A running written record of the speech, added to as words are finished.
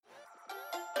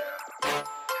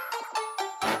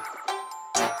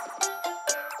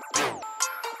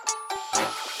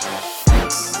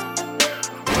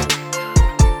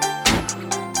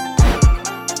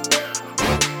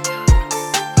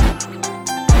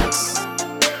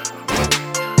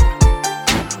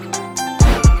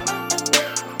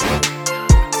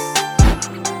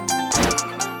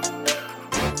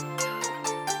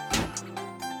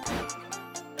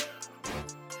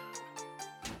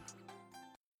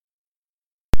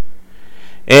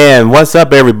And what's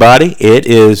up, everybody? It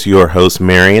is your host,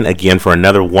 Marion, again for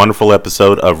another wonderful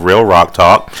episode of Real Rock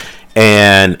Talk.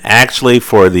 And actually,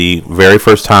 for the very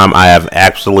first time, I have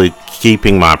actually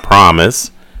keeping my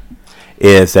promise,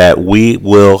 is that we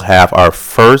will have our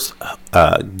first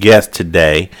guest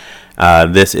today.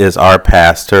 This is our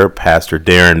pastor, Pastor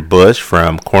Darren Bush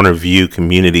from Corner View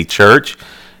Community Church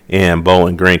in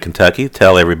Bowling Green, Kentucky.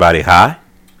 Tell everybody hi.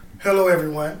 Hello,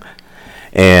 everyone.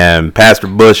 And Pastor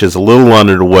Bush is a little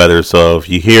under the weather, so if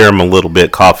you hear him a little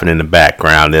bit coughing in the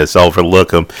background, just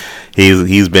overlook him.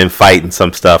 He's been fighting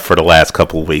some stuff for the last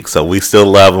couple of weeks, so we still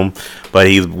love him. But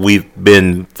we've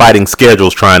been fighting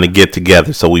schedules trying to get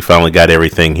together, so we finally got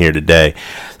everything here today.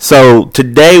 So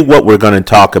today, what we're going to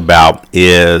talk about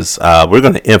is we're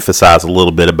going to emphasize a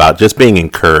little bit about just being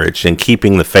encouraged and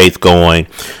keeping the faith going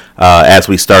as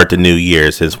we start the new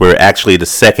year. Since we're actually the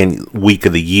second week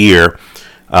of the year.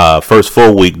 First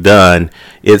full week done,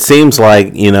 it seems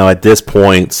like, at this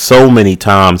point, so many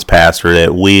times, Pastor,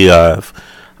 that we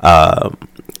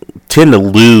tend to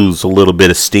lose a little bit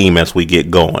of steam as we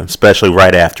get going, especially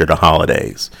right after the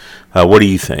holidays. What do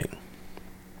you think?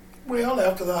 Well,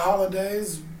 after the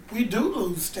holidays, we do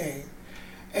lose steam.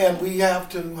 And we have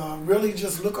to really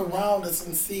just look around us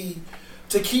and see,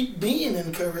 to keep being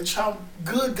encouraged, how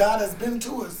good God has been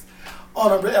to us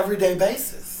on an everyday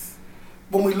basis.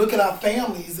 When we look at our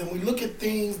families and we look at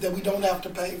things that we don't have to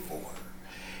pay for,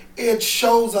 it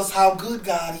shows us how good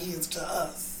God is to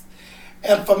us.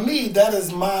 And for me, that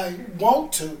is my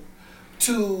want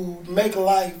to make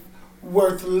life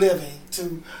worth living,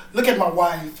 to look at my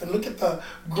wife and look at the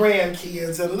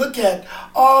grandkids and look at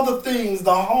all the things,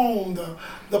 the home,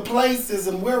 the places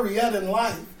and where we're at in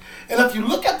life. And if you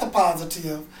look at the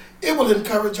positive, it will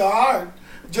encourage your heart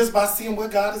just by seeing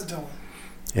what God is doing.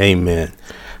 Amen.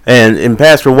 And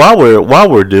Pastor, while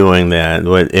we're doing that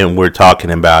and we're talking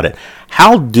about it,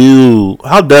 how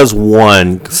does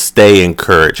one stay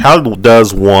encouraged? How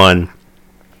does one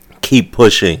keep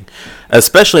pushing,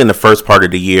 especially in the first part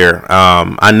of the year?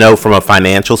 I know from a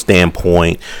financial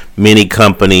standpoint, many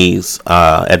companies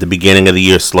at the beginning of the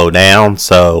year slow down,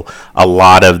 so a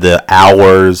lot of the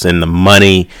hours and the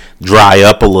money dry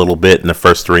up a little bit in the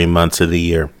first 3 months of the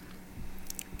year.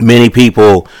 Many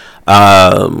people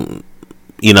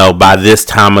by this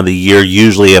time of the year,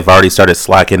 usually have already started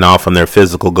slacking off on their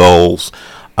physical goals.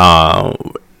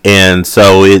 And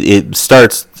so it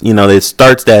starts, it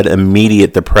starts that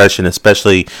immediate depression,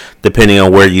 especially depending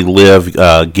on where you live,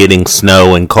 getting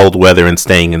snow and cold weather and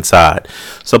staying inside.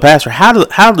 So, Pastor,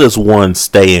 how does one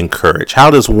stay encouraged? How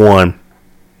does one,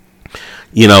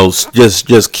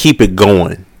 just keep it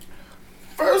going?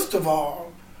 First of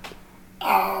all,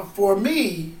 for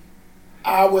me,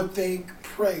 I would think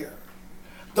prayer.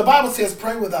 The Bible says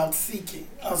pray without seeking,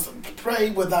 pray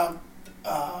without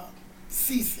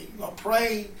ceasing, or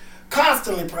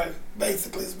constantly pray,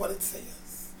 basically is what it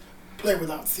says. Pray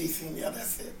without ceasing, yeah,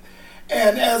 that's it.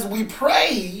 And as we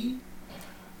pray,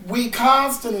 we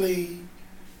constantly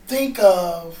think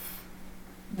of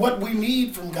what we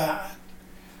need from God.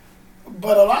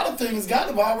 But a lot of things God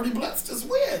have already blessed us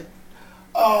with.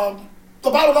 The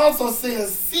Bible also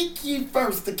says, seek ye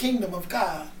first the kingdom of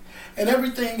God, and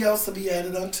everything else will be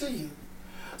added unto you.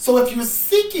 So if you're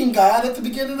seeking God at the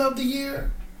beginning of the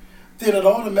year, then it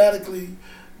automatically,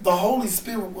 the Holy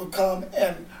Spirit will come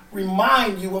and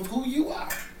remind you of who you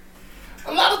are.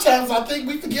 A lot of times I think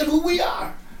we forget who we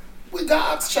are. We're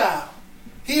God's child.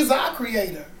 He's our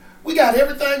creator. We got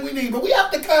everything we need, but we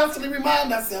have to constantly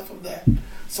remind ourselves of that.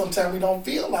 Sometimes we don't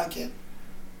feel like it,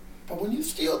 but when you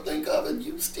still think of it,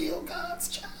 you still God's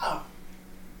child.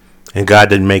 And God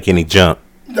didn't make any junk.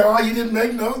 No, he didn't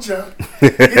make no jump. He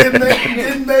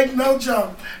didn't make no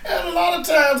jump. And a lot of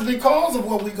times, because of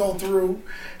what we go through,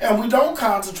 and we don't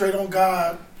concentrate on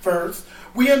God first,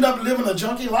 we end up living a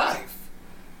junky life.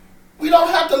 We don't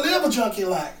have to live a junky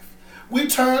life. We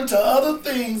turn to other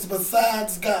things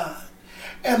besides God.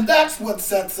 And that's what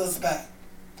sets us back.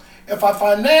 If our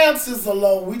finances are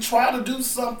low, we try to do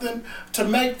something to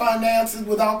make finances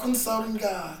without consulting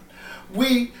God.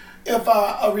 If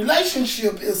a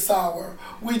relationship is sour,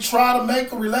 we try to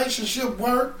make a relationship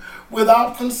work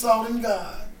without consulting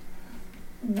God.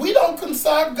 We don't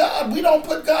consult God. We don't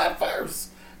put God first.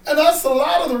 And that's a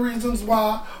lot of the reasons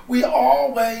why we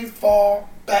always fall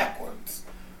backwards.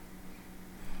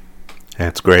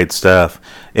 That's great stuff.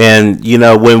 And,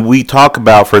 when we talk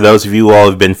about, for those of you all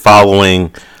who have been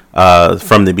following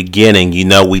from the beginning,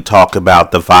 we talk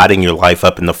about dividing your life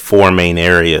up into four main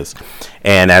areas.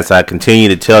 And as I continue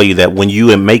to tell you that when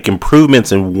you make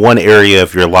improvements in one area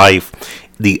of your life,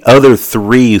 the other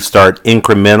three start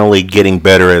incrementally getting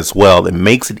better as well. It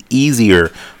makes it easier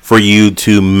for you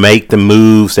to make the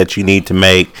moves that you need to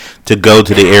make to go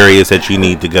to the areas that you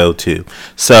need to go to.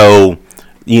 So,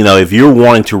 if you're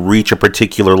wanting to reach a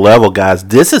particular level, guys,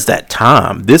 this is that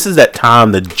time. This is that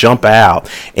time to jump out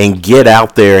and get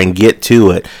out there and get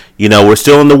to it. We're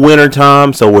still in the winter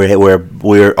time, so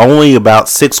we're only about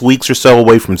 6 weeks or so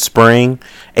away from spring,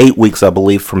 8 weeks, I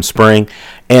believe, from spring.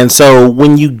 And so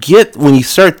when you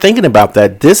start thinking about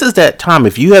that, this is that time.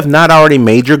 If you have not already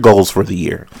made your goals for the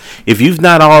year, if you've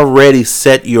not already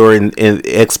set your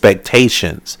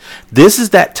expectations, this is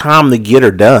that time to get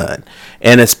her done.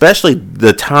 And especially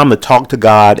the time to talk to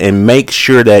God and make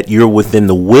sure that you're within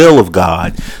the will of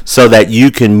God so that you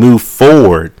can move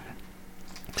forward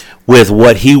with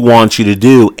what he wants you to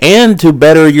do and to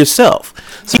better yourself.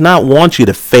 So he does not want you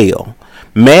to fail.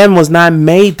 Man was not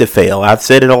made to fail. I've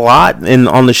said it a lot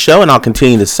on the show, and I'll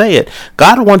continue to say it.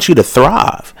 God wants you to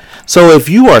thrive. So if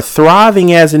you are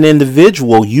thriving as an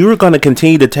individual, you're going to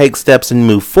continue to take steps and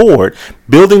move forward,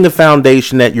 building the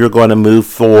foundation that you're going to move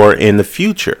for in the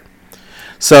future.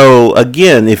 So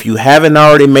again, if you haven't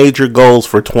already made your goals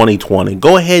for 2020,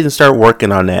 go ahead and start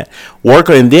working on that.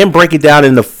 And then break it down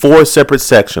into 4 separate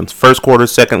sections: first quarter,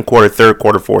 second quarter, third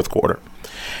quarter, fourth quarter.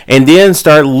 And then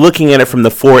start looking at it from the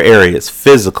 4 areas: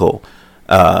 physical,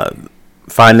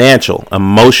 financial,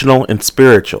 emotional, and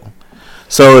spiritual.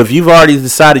 So if you've already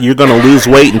decided you're going to lose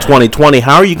weight in 2020,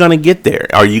 how are you going to get there?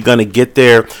 Are you going to get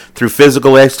there through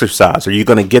physical exercise? Are you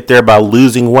going to get there by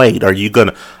losing weight? Are you going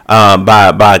to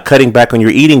by cutting back on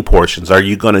your eating portions? Are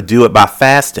you going to do it by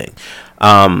fasting?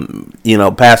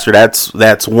 Pastor,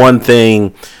 that's one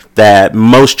thing that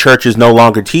most churches no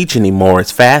longer teach anymore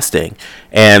is fasting,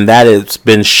 and that has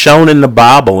been shown in the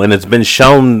Bible, and it's been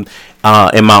shown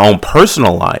in my own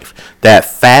personal life that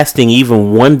fasting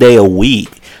even one day a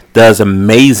week does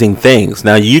amazing things.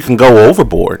 Now, you can go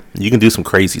overboard. You can do some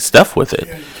crazy stuff with it.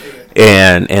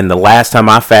 And the last time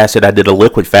I fasted, I did a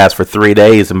liquid fast for 3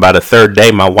 days, and by the third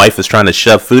day, my wife was trying to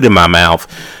shove food in my mouth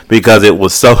because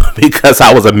because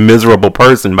I was a miserable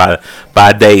person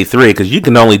by day 3. Because you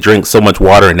can only drink so much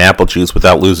water and apple juice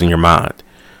without losing your mind.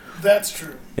 That's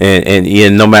true.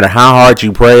 And no matter how hard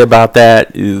you pray about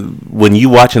that, when you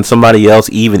watching somebody else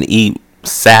even eat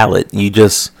salad, you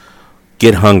just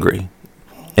get hungry.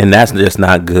 And that's just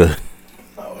not good.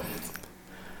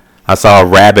 I saw a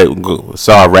rabbit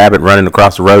running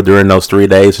across the road during those 3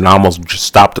 days, and I almost just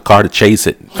stopped the car to chase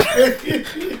it.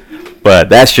 But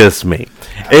that's just me.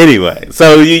 Anyway,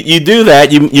 so you do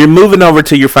that. You're moving over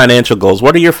to your financial goals.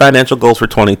 What are your financial goals for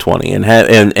 2020?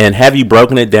 And have you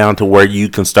broken it down to where you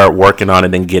can start working on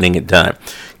it and getting it done?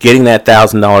 Getting that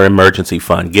 $1,000 emergency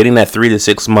fund. Getting that 3 to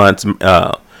 6 months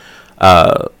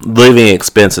living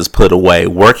expenses put away,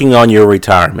 working on your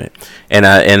retirement. And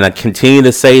I continue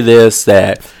to say this,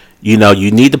 that you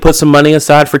need to put some money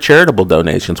aside for charitable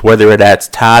donations, whether that's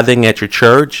tithing at your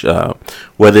church,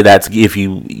 whether that's if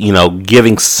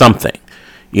giving something.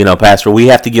 Pastor, we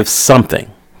have to give something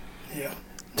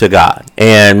to God.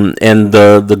 And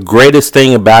the greatest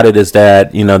thing about it is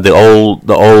that, the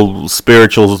old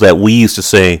spirituals that we used to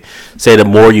say the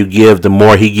more you give, the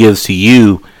more he gives to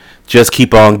you. Just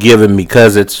keep on giving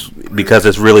because it's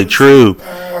really true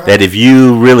that if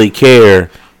you really care,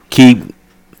 keep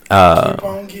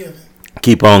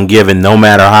on giving no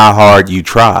matter how hard you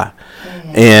try.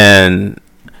 And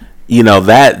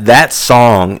that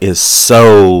song is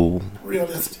so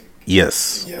realistic.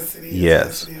 Yes. Yes, it is.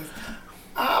 Yes. It is.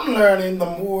 I'm learning the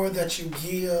more that you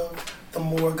give, the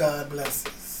more God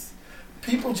blesses.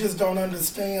 People just don't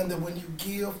understand that when you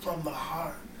give from the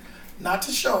heart, not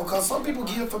to show, because some people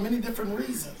give for many different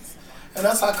reasons. And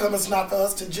that's how come it's not for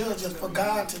us to judge, it's for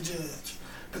God to judge.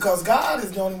 Because God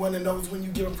is the only one that knows when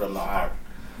you're giving from the heart,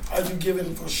 are you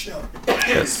giving for show.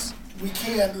 Yes. We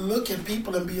can't look at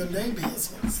people and be in their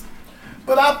business.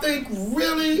 But I think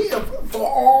really for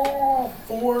all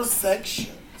 4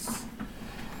 sections,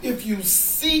 if you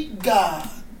seek God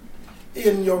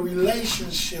in your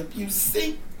relationship, you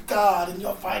seek God in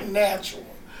your financial,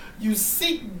 you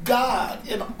seek God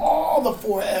in all the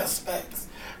 4 aspects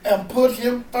and put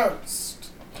him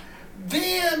first,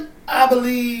 then I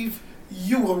believe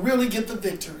you will really get the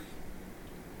victory.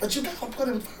 But you got to put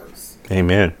him first.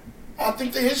 Amen. I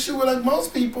think the issue with like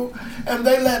most people, and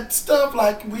they let stuff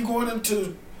like we going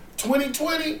into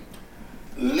 2020,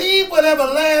 leave whatever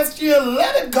last year,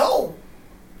 let it go.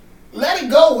 Let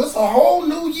it go. It's a whole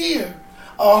new year,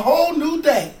 a whole new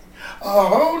day, a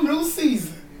whole new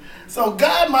season. So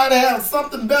God might have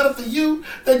something better for you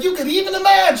than you could even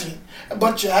imagine.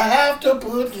 But you have to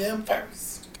put him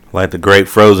first. Like the great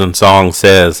Frozen song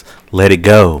says, let it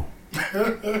go.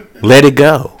 Let it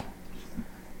go.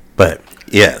 But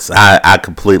yes, I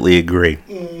completely agree.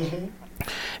 Mm-hmm.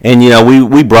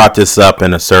 And we brought this up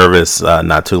in a service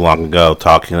not too long ago,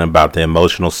 talking about the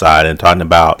emotional side and talking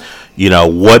about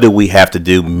what do we have to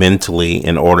do mentally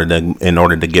in order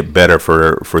to get better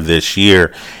for this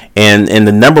year. And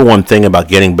the number one thing about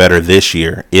getting better this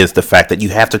year is the fact that you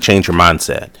have to change your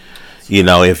mindset.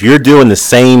 If you're doing the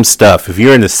same stuff, if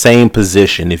you're in the same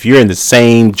position, if you're in the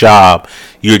same job,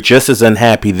 you're just as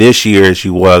unhappy this year as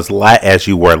you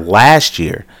were last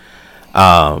year.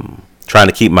 Trying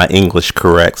to keep my English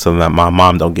correct so that my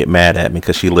mom don't get mad at me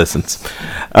because she listens.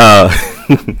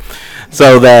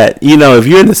 So that, if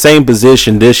you're in the same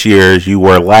position this year as you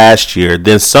were last year,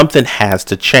 then something has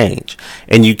to change.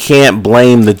 And you can't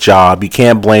blame the job. You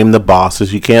can't blame the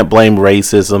bosses. You can't blame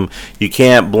racism. You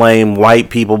can't blame white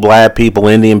people, black people,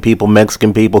 Indian people,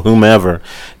 Mexican people, whomever.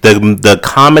 The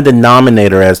common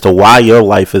denominator as to why your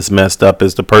life is messed up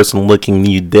is the person looking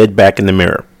you dead back in the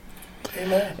mirror.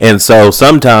 Amen. And so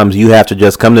sometimes you have to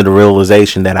just come to the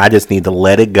realization that I just need to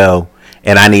let it go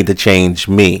and I need to change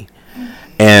me.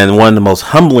 And one of the most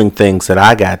humbling things that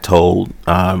I got told,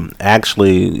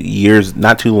 actually years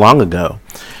not too long ago,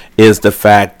 is the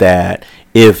fact that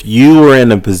if you were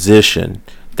in a position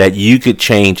that you could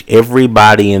change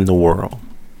everybody in the world,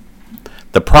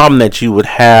 the problem that you would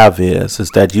have is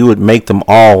that you would make them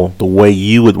all the way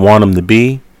you would want them to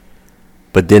be,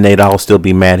 but then they'd all still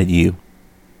be mad at you.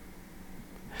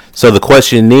 So the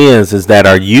question is that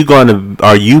are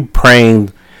you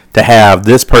praying to have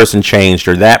this person changed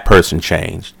or that person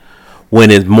changed,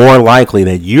 when it's more likely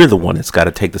that you're the one that's got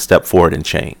to take the step forward and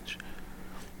change?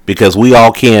 Because we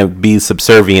all can't be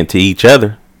subservient to each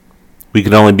other. We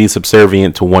can only be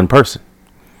subservient to one person.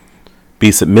 Be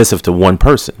submissive to one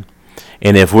person.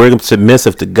 And if we're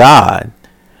submissive to God,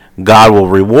 God will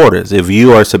reward us. If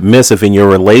you are submissive in your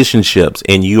relationships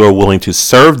and you are willing to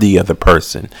serve the other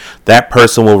person, that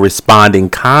person will respond in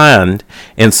kind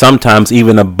and sometimes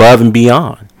even above and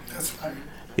beyond.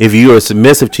 If you are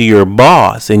submissive to your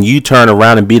boss and you turn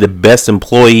around and be the best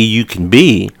employee you can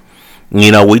be,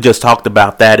 we just talked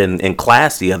about that in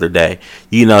class the other day.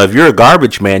 If you're a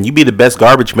garbage man, you be the best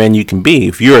garbage man you can be.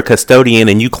 If you're a custodian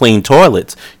and you clean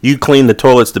toilets, you clean the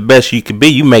toilets the best you can be.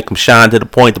 You make them shine to the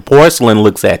point the porcelain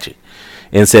looks at you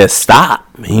and says, "Stop!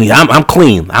 I'm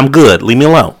clean. I'm good. Leave me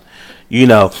alone." You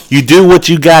do what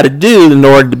you got to do in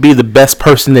order to be the best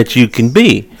person that you can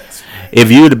be. If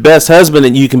you're the best husband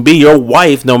that you can be, your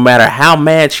wife, no matter how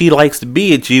mad she likes to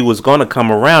be at you, is going to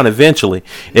come around eventually.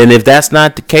 And if that's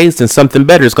not the case, then something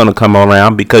better is going to come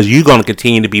around because you're going to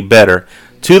continue to be better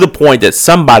to the point that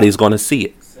somebody's going to see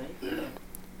it.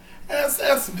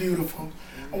 That's beautiful.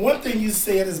 One thing you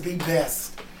said is be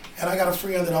best. And I got a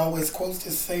friend that always quotes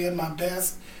this saying, my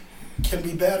best can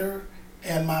be better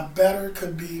and my better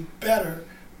could be better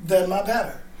than my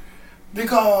better.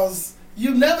 Because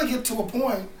you never get to a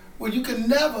point where you can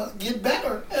never get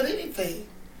better at anything.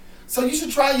 So you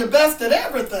should try your best at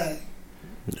everything.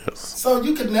 Yes. So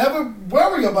you can never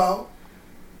worry about,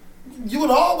 you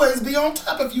would always be on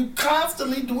top if you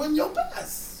constantly doing your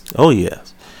best. Oh,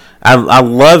 yes. I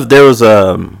love, there was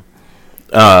one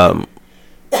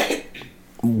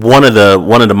of the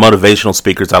motivational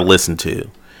speakers I listened to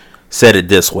said it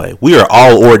this way: we are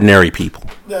all ordinary people.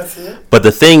 That's it. But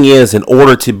the thing is, in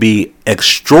order to be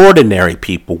extraordinary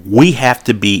people, we have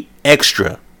to be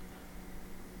extra.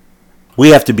 We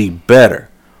have to be better.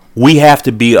 We have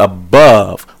to be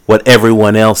above what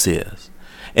everyone else is.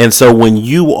 And so when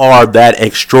you are that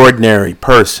extraordinary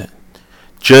person,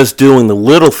 just doing the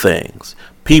little things,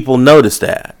 people notice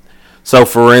that. So,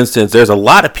 for instance, there's a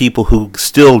lot of people who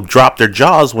still drop their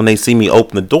jaws when they see me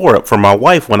open the door up for my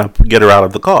wife when I get her out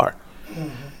of the car.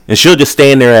 And she'll just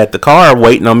stand there at the car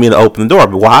waiting on me to open the door.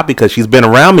 But why? Because she's been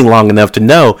around me long enough to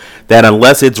know that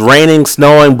unless it's raining,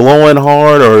 snowing, blowing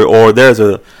hard, or there's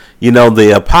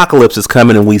the apocalypse is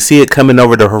coming and we see it coming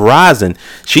over the horizon,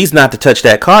 she's not to touch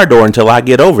that car door until I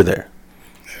get over there.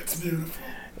 That's beautiful.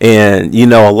 And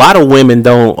a lot of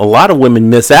women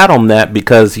miss out on that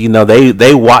because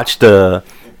they watched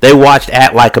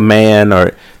Act Like a Man,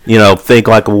 or Think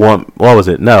Like a Woman. What was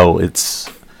it? No, it's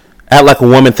Act Like a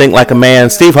Woman, Think Like a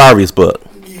Man. Steve Harvey's book.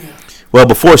 Yeah. Well,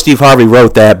 before Steve Harvey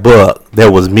wrote that book,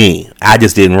 there was me. I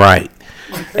just didn't write.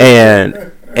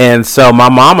 And so my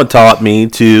mama taught me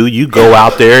you go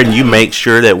out there and you make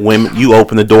sure that you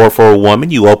open the door for a woman,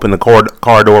 you open the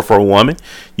car door for a woman,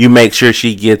 you make sure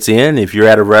she gets in. If you're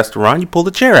at a restaurant, you pull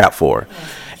the chair out for her.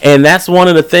 And that's one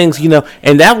of the things,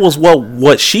 and that was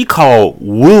what she called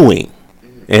wooing.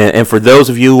 And for those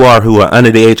of you who are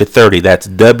under the age of 30, that's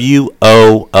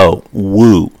WOO,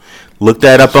 woo. Look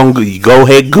that up on Google. Go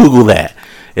ahead, Google that.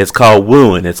 It's called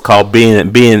wooing. It's called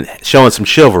showing some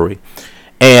chivalry.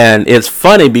 And it's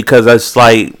funny because it's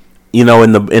like, in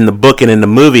the book and in the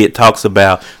movie, it talks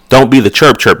about don't be the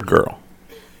chirp chirp girl.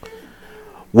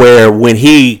 Where when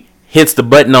he hits the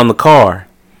button on the car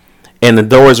and the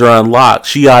doors are unlocked,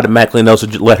 she automatically knows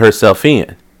to let herself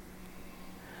in.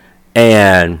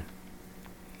 And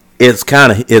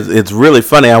it's really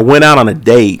funny. I went out on a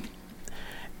date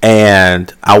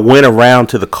and I went around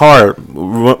to the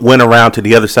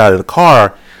other side of the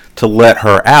car to let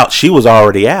her out. She was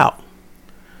already out.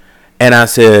 And I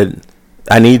said,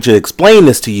 I need to explain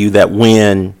this to you that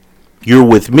when you're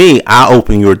with me, I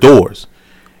open your doors.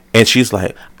 And she's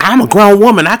like, I'm a grown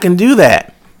woman. I can do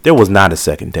that. There was not a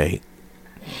second date.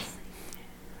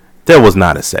 There was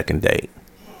not a second date.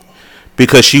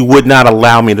 Because she would not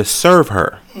allow me to serve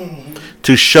her.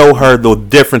 To show her the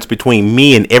difference between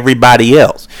me and everybody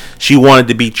else. She wanted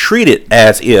to be treated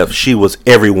as if she was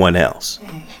everyone else.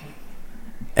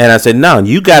 And I said, no,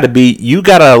 you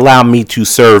gotta allow me to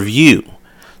serve you.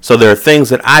 So there are things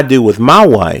that I do with my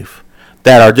wife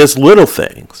that are just little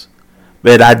things.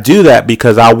 But I do that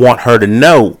because I want her to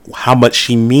know how much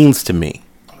she means to me.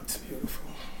 That's beautiful.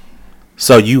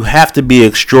 So you have to be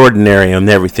extraordinary in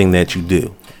everything that you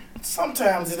do.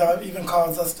 Sometimes it even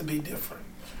causes us to be different.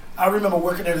 I remember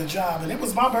working at a job, and it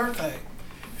was my birthday.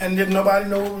 And didn't nobody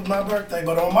know it was my birthday.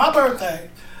 But on my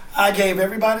birthday, I gave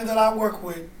everybody that I work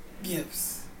with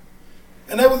gifts.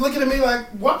 And they was looking at me like,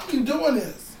 why are you doing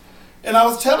this? And I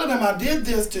was telling them I did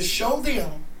this to show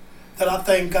them that I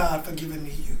thank God for giving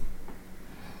me you.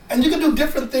 And you can do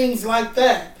different things like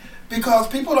that because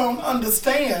people don't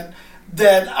understand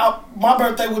that my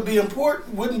birthday wouldn't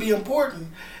be important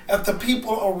if the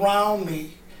people around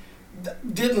me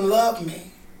didn't love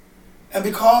me. And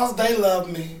because they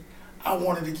love me, I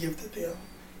wanted to give to them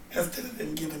instead of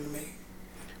them giving to me.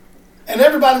 And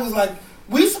everybody was like,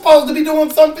 we supposed to be doing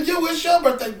something for you. It's your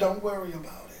birthday. Don't worry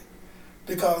about it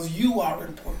because you are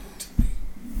important to me.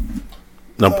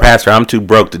 No, Pastor, I'm too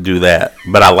broke to do that,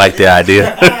 but I like the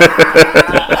idea.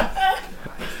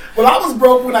 Well, I was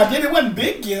broke when I did it. It wasn't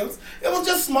big gifts. It was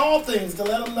just small things to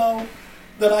let them know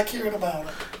that I cared about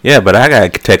it. Yeah, but I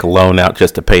got to take a loan out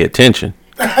just to pay attention.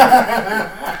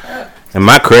 And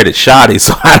my credit's shoddy,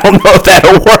 so I don't know if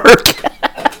that'll work.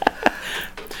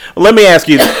 Let me ask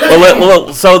you,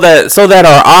 so that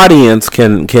our audience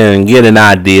can get an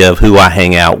idea of who I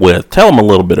hang out with. Tell them a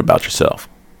little bit about yourself.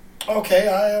 Okay,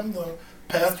 I am the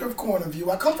pastor of Cornerview.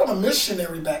 I come from a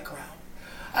missionary background.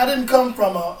 I didn't come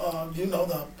from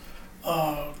the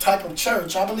type of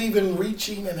church. I believe in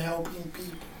reaching and helping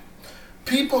people.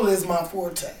 People is my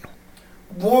forte.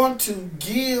 Want to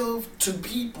give to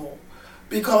people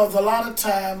because a lot of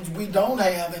times we don't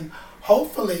have, and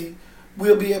hopefully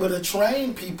we'll be able to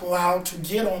train people how to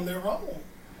get on their own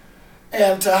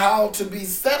and to how to be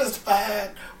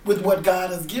satisfied with what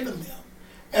God has given them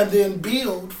and then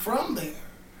build from there.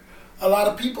 A lot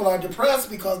of people are depressed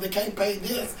because they can't pay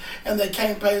this and they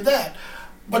can't pay that.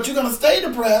 But you're going to stay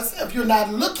depressed if you're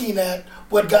not looking at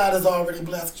what God has already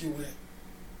blessed you with.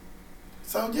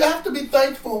 So you have to be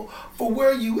thankful for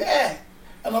where you at.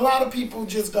 And a lot of people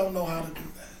just don't know how to do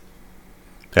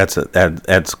that.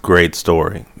 That's a great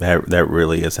story. That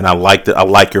really is. And I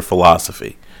like your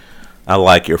philosophy. I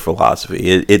like your philosophy.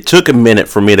 It took a minute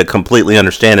for me to completely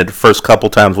understand it the first couple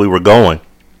times we were going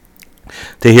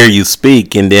to hear you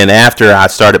speak. And then after I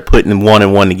started putting one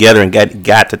and one together and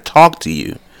got to talk to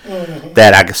you,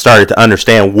 that I started to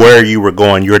understand where you were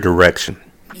going, your direction.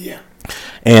 Yeah.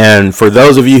 And for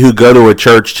those of you who go to a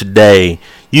church today,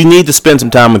 you need to spend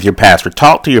some time with your pastor.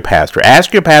 Talk to your pastor.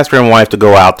 Ask your pastor and wife to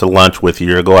go out to lunch with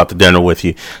you or go out to dinner with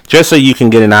you, just so you can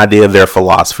get an idea of their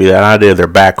philosophy, an idea of their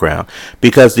background.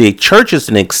 Because the church is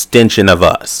an extension of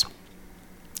us.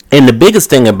 And the biggest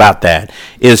thing about that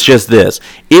is just this.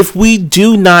 If we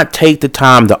do not take the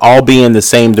time to all be in the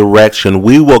same direction,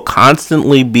 we will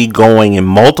constantly be going in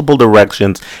multiple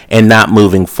directions and not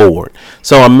moving forward.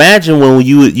 So imagine when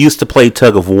you used to play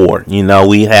tug of war. You know,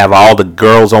 we have all the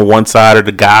girls on one side or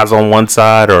the guys on one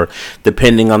side, or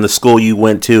depending on the school you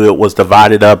went to, it was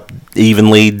divided up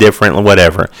evenly, different,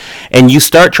 whatever. And you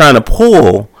start trying to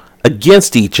pull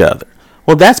against each other.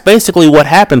 Well, that's basically what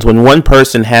happens when one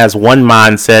person has one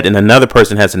mindset and another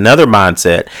person has another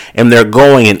mindset, and they're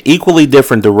going in equally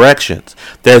different directions.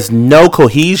 There's no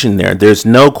cohesion there. There's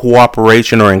no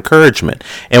cooperation or encouragement.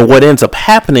 And what ends up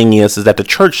happening is that the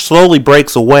church slowly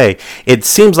breaks away. It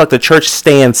seems like the church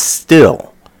stands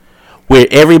still, where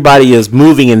everybody is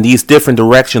moving in these different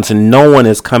directions and no one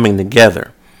is coming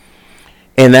together.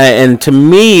 And to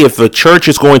me, if a church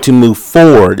is going to move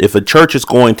forward, if a church is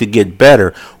going to get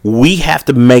better, we have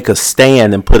to make a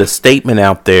stand and put a statement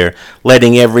out there,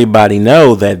 letting everybody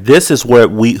know that this is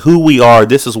who we are.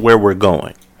 This is where we're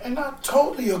going. And I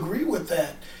totally agree with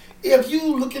that. If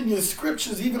you look in your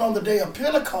scriptures, even on the day of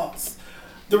Pentecost,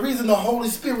 the reason the Holy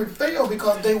Spirit fell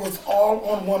because they was all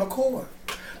on one accord.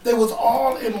 They was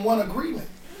all in one agreement.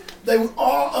 They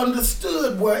all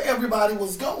understood where everybody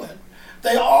was going.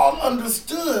 They all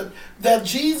understood that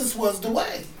Jesus was the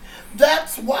way.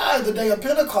 That's why the day of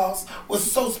Pentecost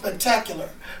was so spectacular.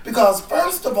 Because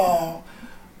first of all,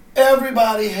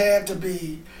 everybody had to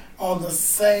be on the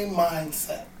same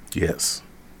mindset. Yes.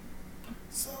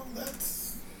 So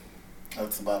that's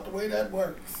about the way that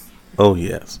works. Oh,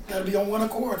 yes. You gotta be on one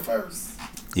accord first.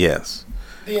 Yes.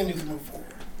 Then you can move forward.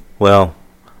 Well,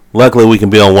 luckily we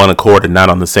can be on one accord and not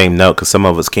on the same note, because some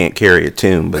of us can't carry a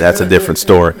tune, but that's a different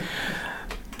story.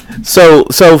 So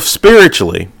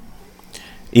spiritually,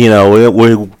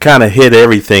 we kind of hit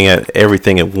everything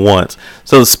at once.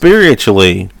 So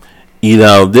spiritually,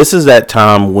 this is that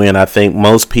time when I think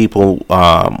most people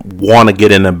want to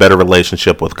get in a better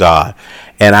relationship with God.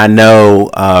 And I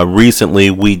know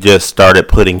recently we just started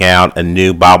putting out a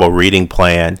new Bible reading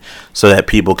plan so that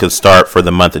people could start for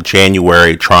the month of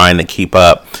January trying to keep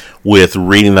up with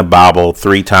reading the Bible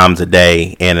 3 times a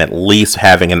day and at least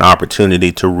having an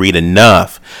opportunity to read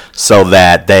enough so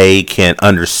that they can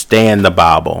understand the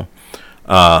Bible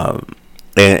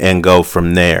and go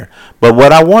from there. But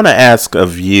what I want to ask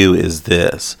of you is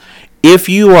this. If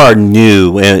you are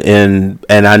new, and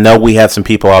I know we have some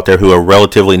people out there who are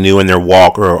relatively new in their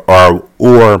walk or are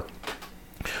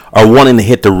wanting to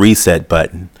hit the reset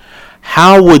button,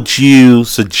 how would you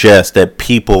suggest that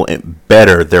people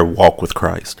better their walk with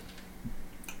Christ?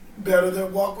 Better their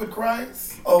walk with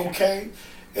Christ? Okay.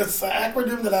 It's an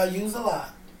acronym that I use a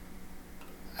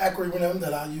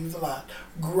lot.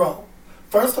 Grow.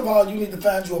 First of all, you need to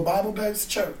find you a Bible-based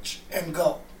church and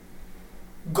go.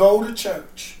 Go to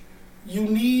church. You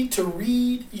need to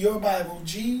read your Bible.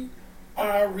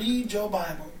 Read your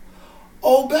Bible.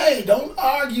 Obey. Don't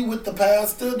argue with the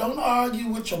pastor. Don't argue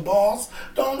with your boss.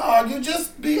 Don't argue.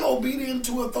 Just be obedient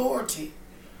to authority.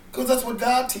 Because that's what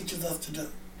God teaches us to do.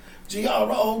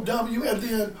 GROW, and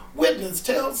then witness.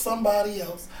 Tell somebody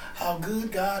else how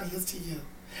good God is to you.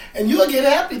 And you'll get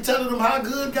happy telling them how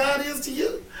good God is to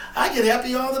you. I get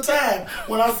happy all the time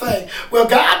when I say, well,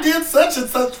 God did such and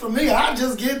such for me. I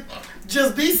just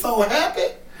be so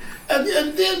happy. And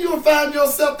then you'll find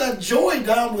yourself that joy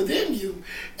down within you.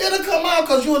 It'll come out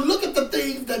because you'll look at the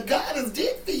things that God has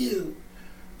did for you.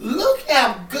 Look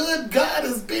how good God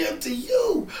has been to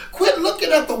you. Quit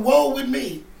looking at the woe with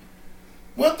me.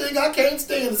 One thing I can't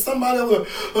stand is somebody else,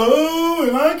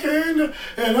 and I can't, look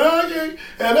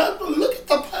at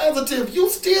the positive. You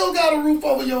still got a roof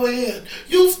over your head.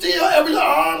 You still, every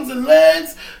arms and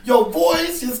legs, your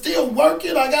voice, you're still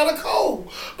working. I got a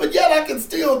cold, but yet I can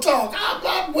still talk. I'm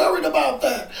not worried about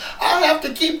that. I have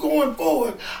to keep going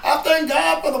forward. I thank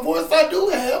God for the voice I do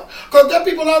have, because there are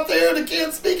people out there that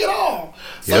can't speak at all.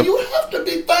 So you have to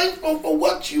be thankful for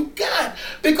what you got,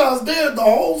 because the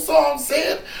whole song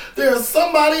said, there's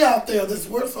somebody out there that's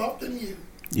worse off than you.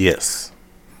 Yes,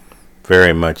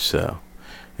 very much so.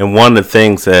 And one of the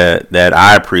things that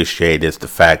I appreciate is the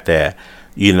fact that,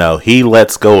 he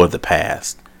lets go of the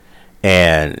past.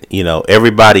 And,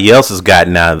 everybody else has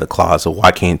gotten out of the closet.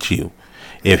 Why can't you?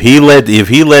 If he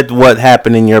let what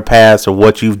happened in your past or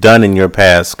what you've done in your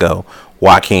past go,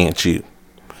 why can't you?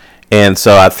 And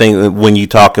so I think when you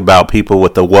talk about people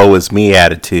with the woe is me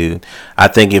attitude, I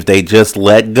think if they just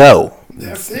let go,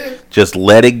 that's it. Just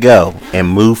let it go and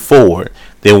move forward,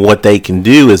 then what they can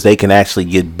do is they can actually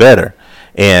get better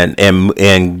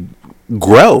and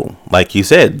grow. Like you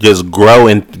said, just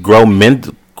grow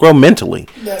mentally.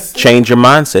 Change your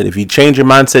mindset. If you change your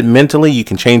mindset mentally, you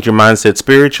can change your mindset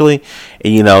spiritually.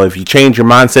 And, if you change your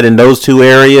mindset in those 2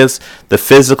 areas, the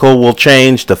physical will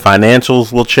change, the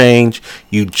financials will change.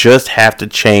 You just have to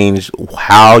change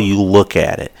how you look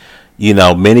at it.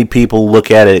 Many people look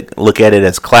at it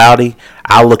as cloudy.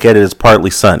 I look at it as partly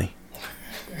sunny.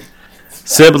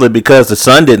 Simply because the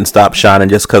sun didn't stop shining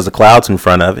just because the cloud's in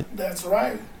front of it. That's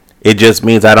right. It just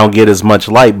means I don't get as much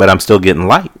light, but I'm still getting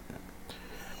light.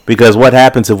 Because what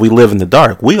happens if we live in the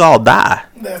dark? We all die.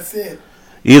 That's it.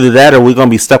 Either that or we're going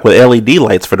to be stuck with LED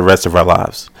lights for the rest of our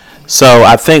lives. So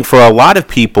I think for a lot of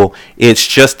people, it's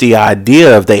just the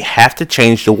idea of they have to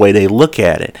change the way they look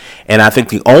at it. And I think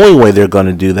the only way they're going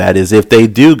to do that is if they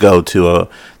do go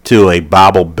to a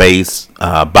Bible-based,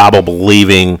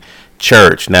 Bible-believing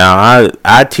church. Now,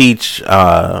 I teach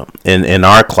in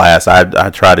our class. I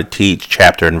try to teach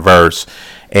chapter and verse,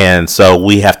 and so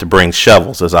we have to bring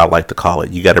shovels, as I like to call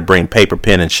it. You got to bring paper,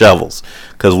 pen, and shovels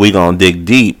because we're gonna dig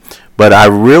deep. But I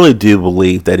really do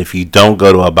believe that if you don't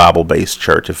go to a Bible-based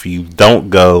church, if you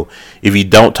don't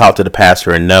talk to the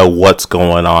pastor and know what's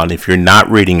going on, if you're not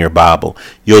reading your Bible,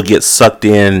 you'll get sucked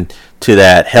in to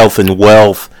that health and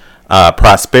wealth,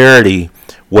 prosperity,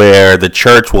 where the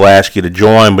church will ask you to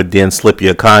join, but then slip you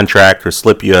a contract or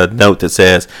slip you a note that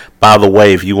says, by the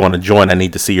way, if you want to join, I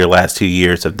need to see your last 2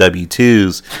 years of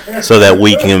W-2s so that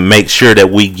we can make sure that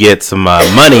we get some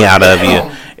money out of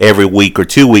you every week or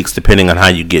 2 weeks, depending on how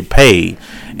you get paid.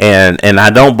 And I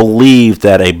don't believe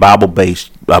that a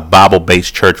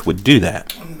Bible-based church would do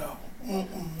that. No.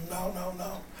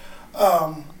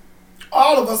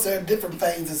 All of us are in different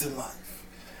phases in life.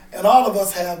 And all of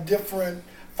us have different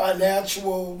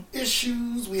financial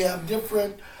issues. We have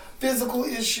different physical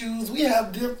issues. We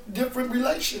have different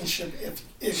relationship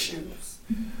issues.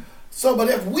 So, but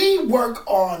if we work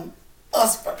on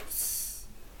us first,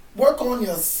 work on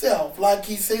yourself, like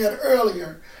he said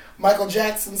earlier, Michael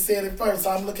Jackson said it first,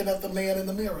 I'm looking at the man in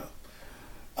the mirror,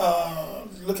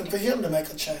 looking for him to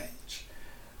make a change.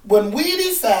 When we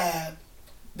decide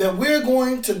that we're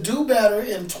going to do better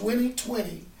in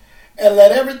 2020 and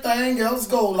let everything else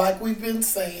go, like we've been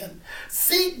saying,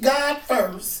 seek God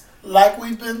first, like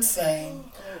we've been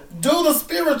saying, do the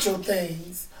spiritual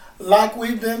things, like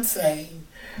we've been saying,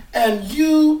 and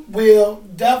you will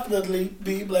definitely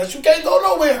be blessed. You can't go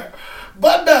nowhere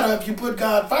but better if you put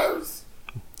God first.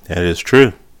 That is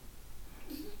true.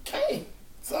 Okay,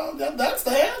 so that's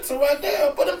the answer right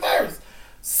there. Put him first.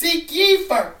 Seek ye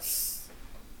first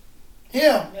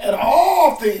him, and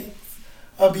all things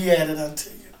will be added unto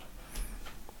you.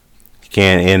 You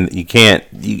can't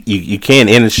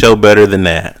end the show better than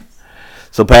that.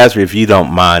 So, Pastor, if you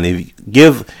don't mind,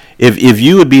 if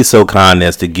you would be so kind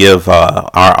as to give our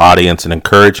audience an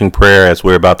encouraging prayer as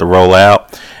we're about to roll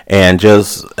out, and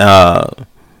just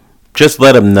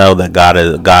let them know that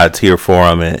God's here for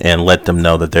them, and let them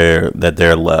know that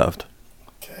they're loved.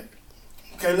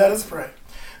 Okay, let us pray.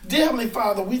 Dear Heavenly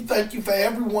Father, we thank you for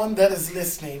everyone that is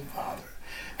listening, Father.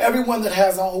 Everyone that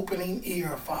has an opening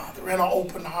ear, Father, and an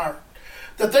open heart,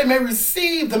 that they may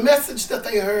receive the message that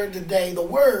they heard today, the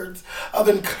words of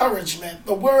encouragement,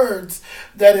 the words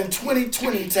that in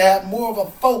 2020 to have more of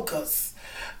a focus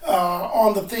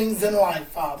on the things in life,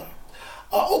 Father.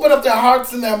 Open up their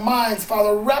hearts and their minds,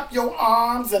 Father. Wrap your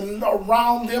arms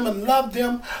around them and love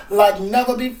them like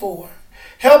never before.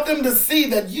 Help them to see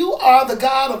that you are the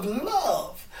God of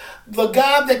love, the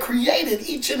God that created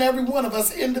each and every one of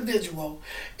us individual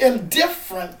in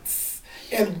difference,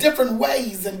 in different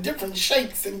ways, in different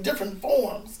shapes, in different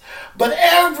forms. But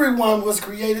everyone was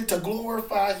created to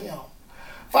glorify him.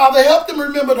 Father, help them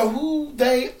remember who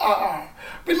they are.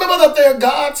 Remember that they're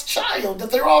God's child,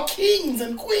 that they're all kings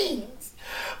and queens.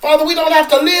 Father, we don't have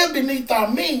to live beneath our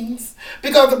means,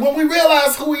 because when we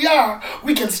realize who we are,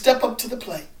 we can step up to the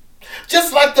plate.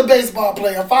 Just like the baseball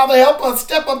player. Father, help us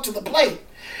step up to the plate.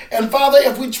 And Father,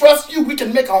 if we trust you, we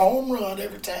can make a home run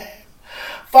every time.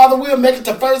 Father, we'll make it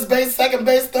to first base, second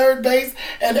base, third base,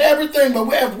 and everything.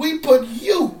 But if we put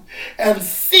you and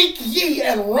seek ye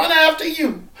and run after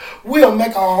you, we'll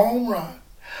make a home run.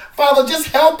 Father, just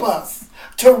help us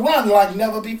to run like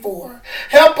never before.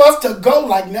 Help us to go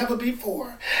like never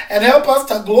before. And help us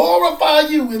to glorify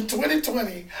you in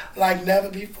 2020 like never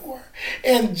before.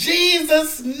 In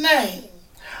Jesus' name.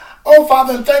 Oh,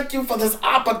 Father, and thank you for this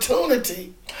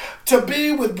opportunity to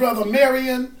be with Brother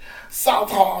Marion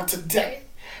Southall today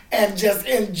and just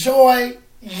enjoy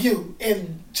you.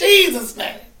 In Jesus'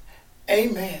 name,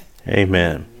 amen.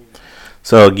 Amen.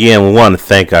 So again, we want to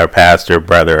thank our pastor,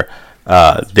 Brother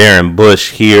Darren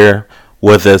Bush, here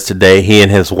with us today, he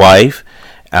and his wife.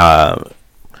 If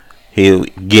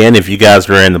you guys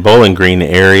are in the Bowling Green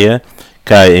area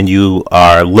and you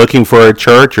are looking for a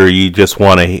church, or you just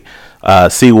want to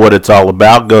see what it's all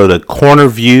about, go to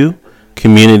Cornerview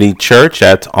Community Church.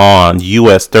 That's on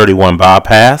US 31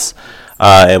 bypass.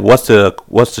 What's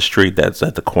the street that's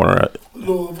at the corner of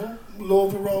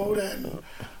Louisville Road and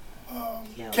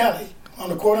Kelly. On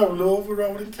the corner of Louisville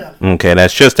Road and Kelly. Okay,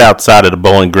 that's just outside of the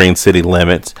Bowling Green city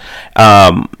limits.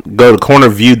 Go to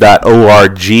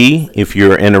cornerview.org if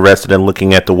you're interested in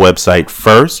looking at the website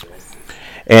first.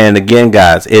 And again,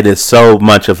 guys, it is so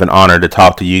much of an honor to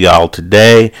talk to you all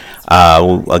today.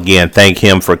 Again, thank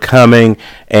him for coming,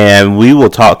 and we will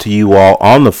talk to you all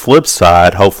on the flip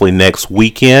side, hopefully next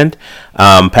weekend.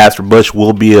 Pastor Bush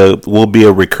will be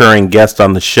a recurring guest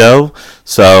on the show,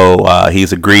 so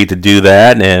he's agreed to do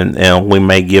that, and we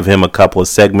may give him a couple of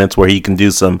segments where he can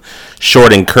do some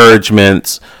short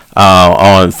encouragements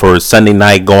on for Sunday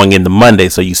night going into Monday,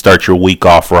 so you start your week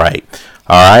off right.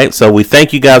 All right, so we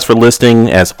thank you guys for listening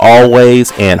as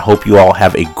always, and hope you all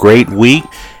have a great week,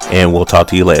 and we'll talk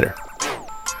to you later.